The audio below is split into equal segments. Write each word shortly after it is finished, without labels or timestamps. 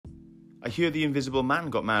I hear the Invisible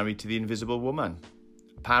Man got married to the Invisible Woman.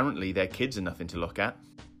 Apparently their kids are nothing to look at.